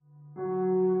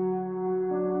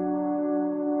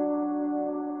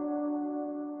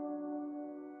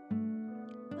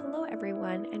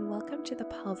everyone, and welcome to the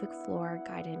Pelvic Floor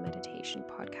Guided Meditation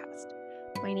Podcast.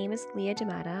 My name is Leah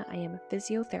Demata. I am a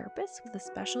physiotherapist with a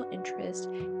special interest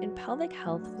in pelvic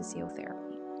health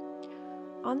physiotherapy.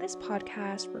 On this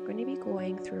podcast, we're going to be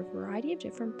going through a variety of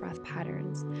different breath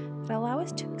patterns that allow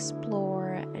us to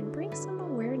explore and bring some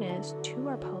awareness to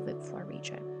our pelvic floor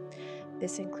region.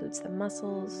 This includes the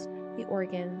muscles, the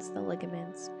organs, the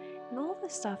ligaments, and all the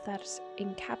stuff that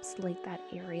encapsulate that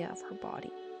area of her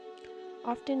body.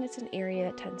 Often it's an area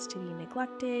that tends to be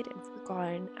neglected and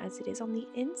forgotten, as it is on the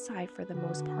inside for the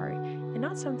most part and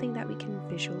not something that we can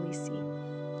visually see.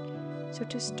 So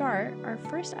to start, our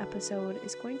first episode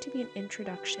is going to be an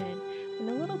introduction and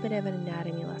a little bit of an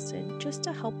anatomy lesson just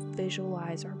to help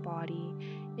visualize our body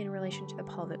in relation to the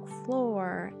pelvic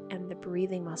floor and the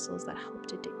breathing muscles that help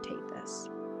to dictate this.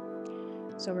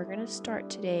 So we're going to start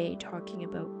today talking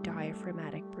about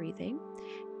diaphragmatic breathing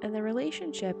and the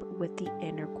relationship with the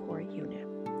inner core unit.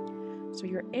 So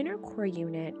your inner core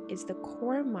unit is the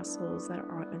core muscles that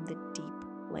are on the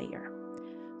deep layer.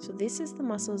 So this is the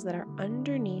muscles that are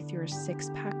underneath your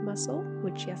six-pack muscle,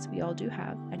 which yes, we all do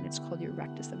have, and it's called your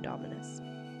rectus abdominis.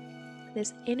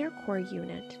 This inner core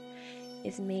unit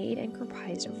is made and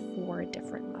comprised of 4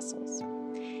 different muscles.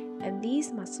 And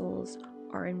these muscles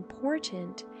are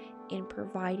important in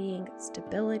providing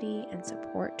stability and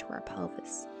support to our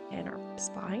pelvis and our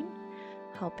spine,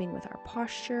 helping with our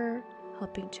posture,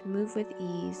 helping to move with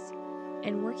ease,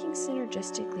 and working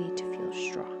synergistically to feel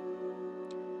strong.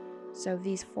 So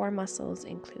these 4 muscles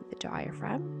include the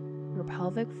diaphragm, your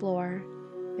pelvic floor,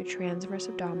 the transverse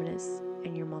abdominis,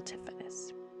 and your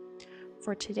multifidus.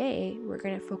 For today, we're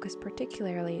going to focus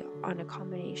particularly on a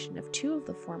combination of 2 of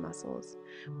the 4 muscles,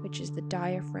 which is the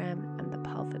diaphragm and the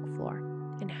pelvic floor,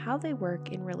 and how they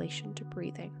work in relation to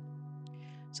breathing.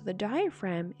 So the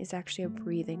diaphragm is actually a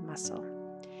breathing muscle,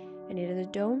 and it is a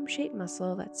dome-shaped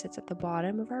muscle that sits at the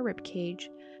bottom of our rib cage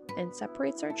and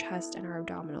separates our chest and our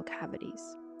abdominal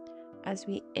cavities. As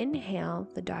we inhale,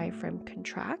 the diaphragm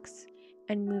contracts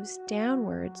and moves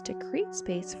downwards to create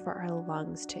space for our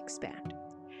lungs to expand.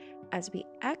 As we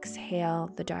exhale,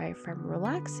 the diaphragm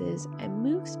relaxes and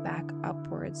moves back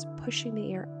upwards, pushing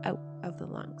the air out of the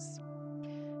lungs.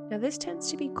 Now, this tends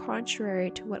to be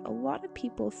contrary to what a lot of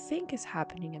people think is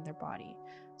happening in their body.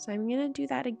 So I'm going to do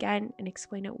that again and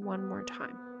explain it one more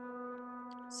time.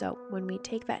 So when we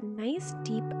take that nice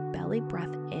deep belly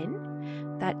breath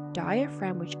in, that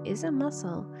diaphragm, which is a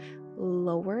muscle,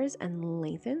 lowers and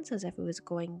lengthens as if it was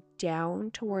going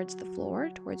down towards the floor,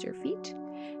 towards your feet.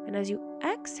 And as you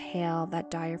exhale, that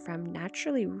diaphragm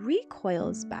naturally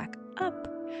recoils back up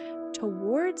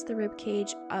towards the rib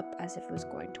cage, up as if it was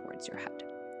going towards your head.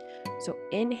 So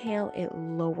inhale, it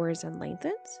lowers and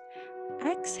lengthens.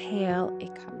 Exhale,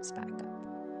 it comes back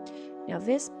up. Now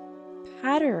this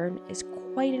pattern is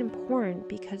quite important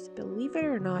because, believe it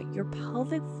or not, your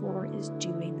pelvic floor is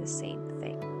doing the same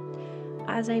thing.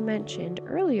 As I mentioned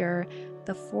earlier,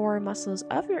 the 4 muscles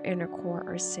of your inner core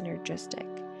are synergistic.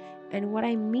 And what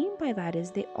I mean by that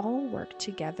is they all work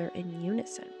together in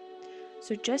unison.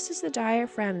 So just as the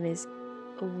diaphragm is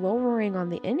lowering on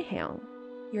the inhale,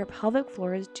 your pelvic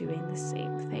floor is doing the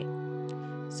same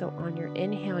thing. So on your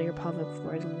inhale, your pelvic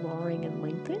floor is lowering and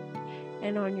lengthening,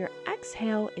 and on your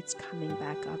exhale, it's coming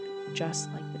back up just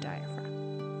like the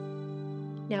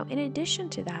diaphragm. Now, in addition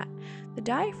to that, the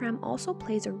diaphragm also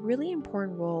plays a really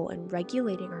important role in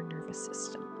regulating our nervous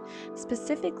system,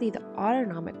 specifically the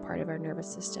autonomic part of our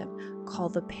nervous system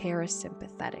called the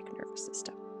parasympathetic nervous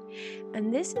system.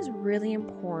 And this is really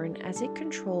important as it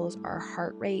controls our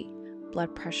heart rate,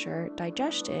 blood pressure,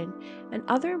 digestion, and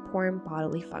other important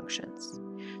bodily functions.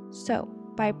 So,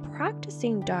 by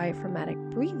practicing diaphragmatic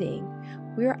breathing,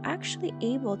 we are actually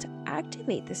able to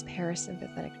activate this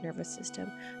parasympathetic nervous system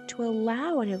to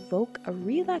allow and evoke a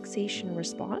relaxation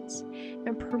response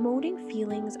and promoting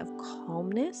feelings of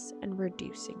calmness and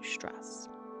reducing stress.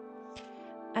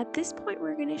 At this point,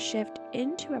 we're going to shift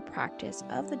into a practice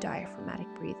of the diaphragmatic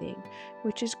breathing,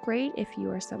 which is great if you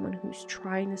are someone who's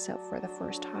trying this out for the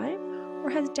first time or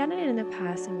has done it in the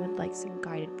past and would like some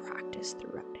guided practice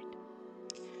throughout it.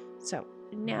 So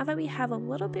now that we have a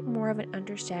little bit more of an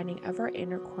understanding of our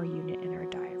inner core unit and our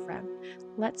diaphragm,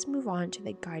 let's move on to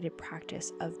the guided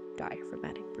practice of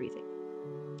diaphragmatic breathing.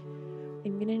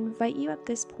 I'm going to invite you at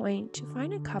this point to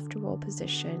find a comfortable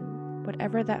position,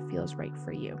 whatever that feels right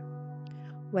for you.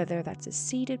 Whether that's a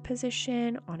seated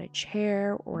position, on a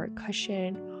chair or a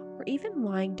cushion, or even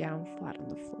lying down flat on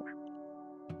the floor.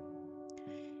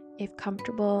 If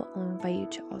comfortable, I'll invite you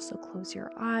to also close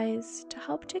your eyes to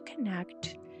help to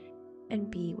connect and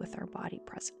be with our body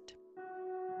present.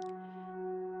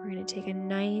 We're going to take a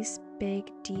nice,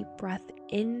 big, deep breath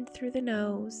in through the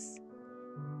nose.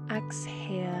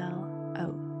 Exhale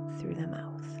out through the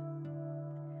mouth.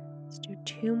 Let's do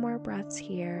 2 more breaths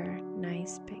here.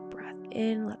 Nice, big breath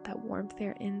in. Let that warmth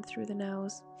air in through the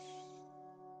nose.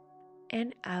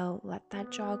 And out. Let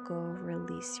that jaw go.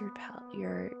 Release your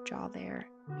jaw there.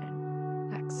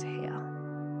 And exhale.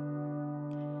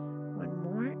 1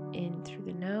 more. In through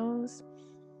the nose.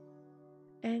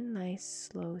 And nice,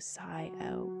 slow sigh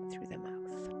out through the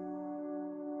mouth.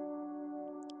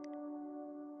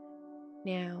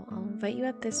 Now, I'll invite you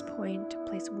at this point to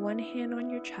place 1 hand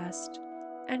on your chest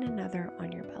and another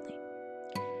on your belly.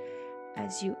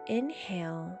 As you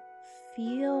inhale,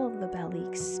 feel the belly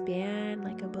expand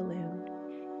like a balloon,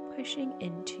 pushing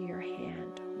into your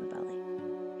hand on the belly.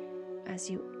 As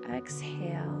you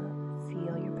exhale,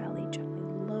 feel your belly gently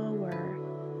lower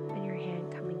and your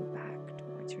hand coming back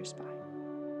towards your spine.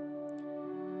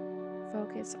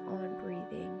 Focus on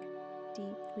breathing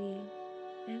deeply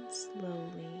and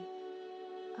slowly,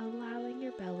 allowing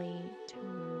your belly to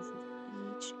move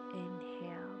with each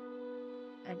inhale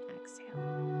and exhale.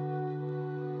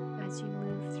 As you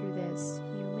move through this,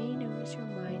 you may notice your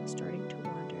mind starting to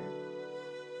wander,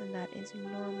 and that is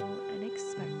normal and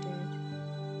expected.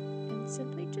 And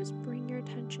simply just bring your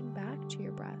attention back to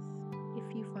your breath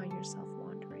if you find yourself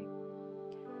wandering.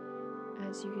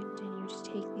 As you continue to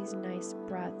take these nice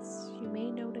breaths, you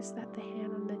may notice that the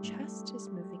hand on the chest is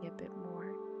moving a bit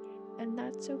more, and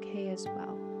that's okay as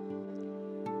well.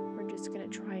 We're just going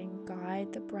to try and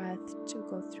guide the breath to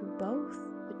go through both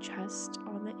the chest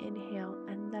on the inhale,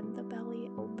 and then the belly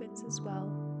opens as well.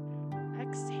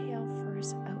 Exhale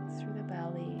first out through the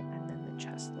belly, and then the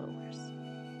chest lowers.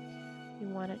 You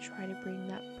want to try to bring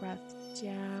that breath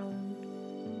down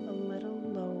a little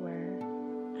lower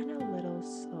and a little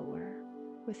slower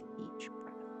with each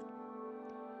breath.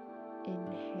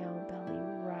 Inhale, belly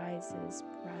rises,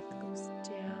 breath goes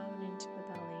down into the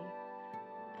belly.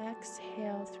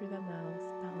 Exhale through the mouth,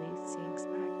 belly sinks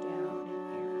back down, and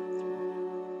air out through the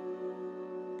mouth.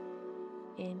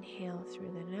 Inhale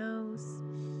through the nose,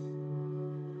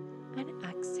 and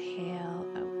exhale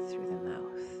out through the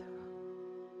mouth.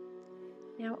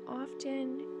 Now,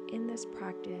 often in this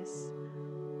practice,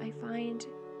 I find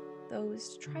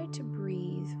those try to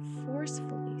breathe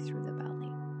forcefully through the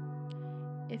belly.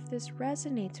 If this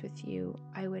resonates with you,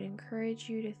 I would encourage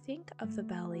you to think of the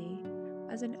belly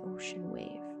as an ocean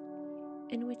wave,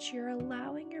 in which you're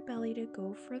allowing your belly to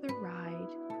go for the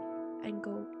ride and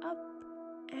go up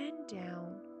and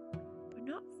down, but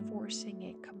not forcing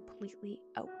it completely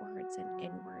outwards and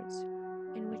inwards,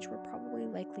 in which we're probably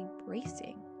likely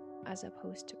bracing as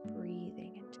opposed to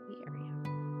breathing into the area.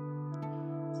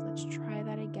 So let's try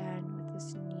that again with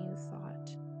this new thought.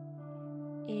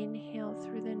 Inhale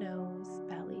through the nose,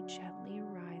 belly gently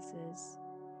rises,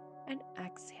 and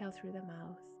exhale through the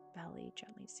mouth, belly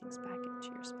gently sinks back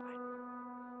into your spine.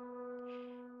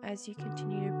 As you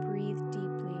continue to breathe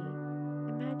deeply,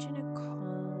 imagine a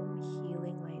calm,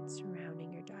 healing light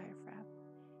surrounding your diaphragm,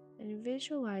 and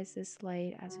visualize this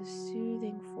light as a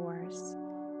soothing force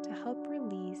to help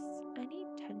release any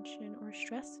tension or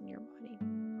stress in your body.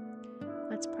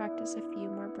 Let's practice a few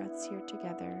more breaths here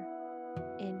together.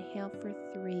 Inhale for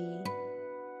 3,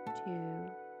 2,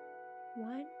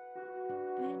 1,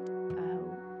 and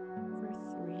out for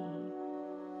 3,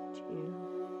 2,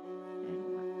 and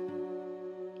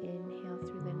 1. Inhale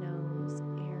through the nose,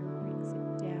 air brings it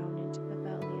down into the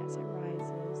belly as it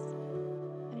rises,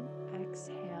 and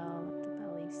exhale, let the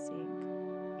belly sink,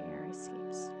 air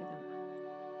escapes through the mouth.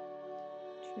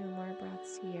 2 more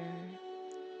breaths here.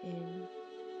 In,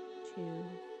 2,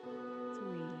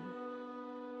 3,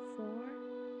 4,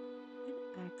 and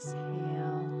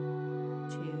exhale,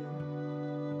 2,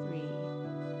 3,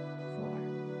 4.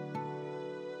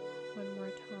 One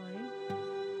more time.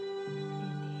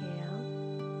 Inhale,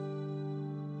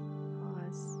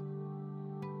 pause,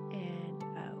 and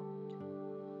out.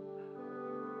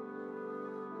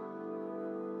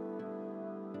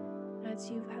 As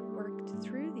you have worked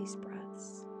through these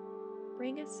breaths,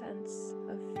 bring a sense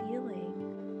of feeling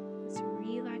this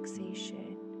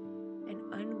relaxation and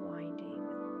unwinding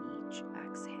with each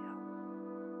exhale.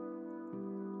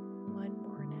 One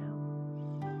more now.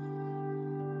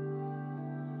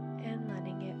 And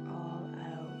letting it all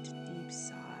out. Deep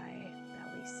sigh,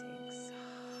 belly sinks.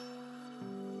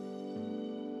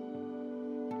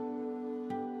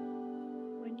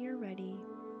 When you're ready,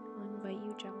 I'll invite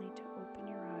you gently to open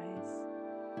your eyes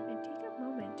and take a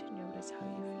moment to notice how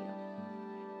you feel.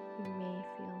 You may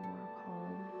feel more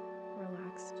calm,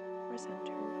 relaxed, or centered.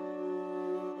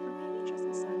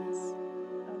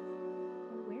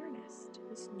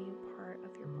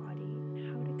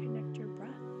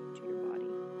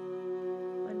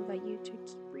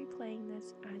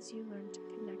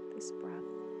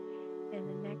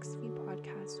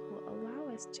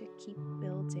 is to keep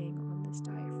building on this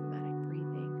diaphragmatic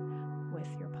breathing with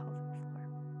your pelvic floor.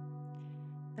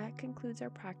 That concludes our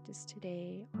practice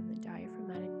today on the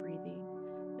diaphragmatic breathing,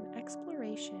 an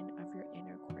exploration of your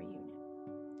inner core unit.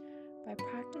 By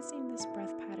practicing this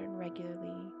breath pattern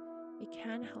regularly, it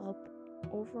can help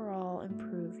overall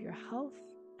improve your health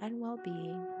and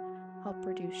well-being, help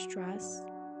reduce stress,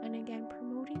 and again,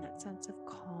 promoting that sense of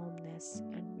calmness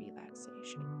and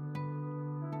relaxation.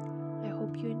 I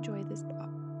hope you enjoyed this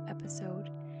episode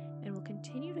and will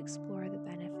continue to explore the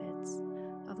benefits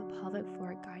of a pelvic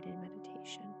floor guided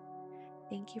meditation.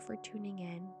 Thank you for tuning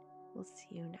in. We'll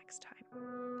see you next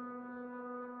time.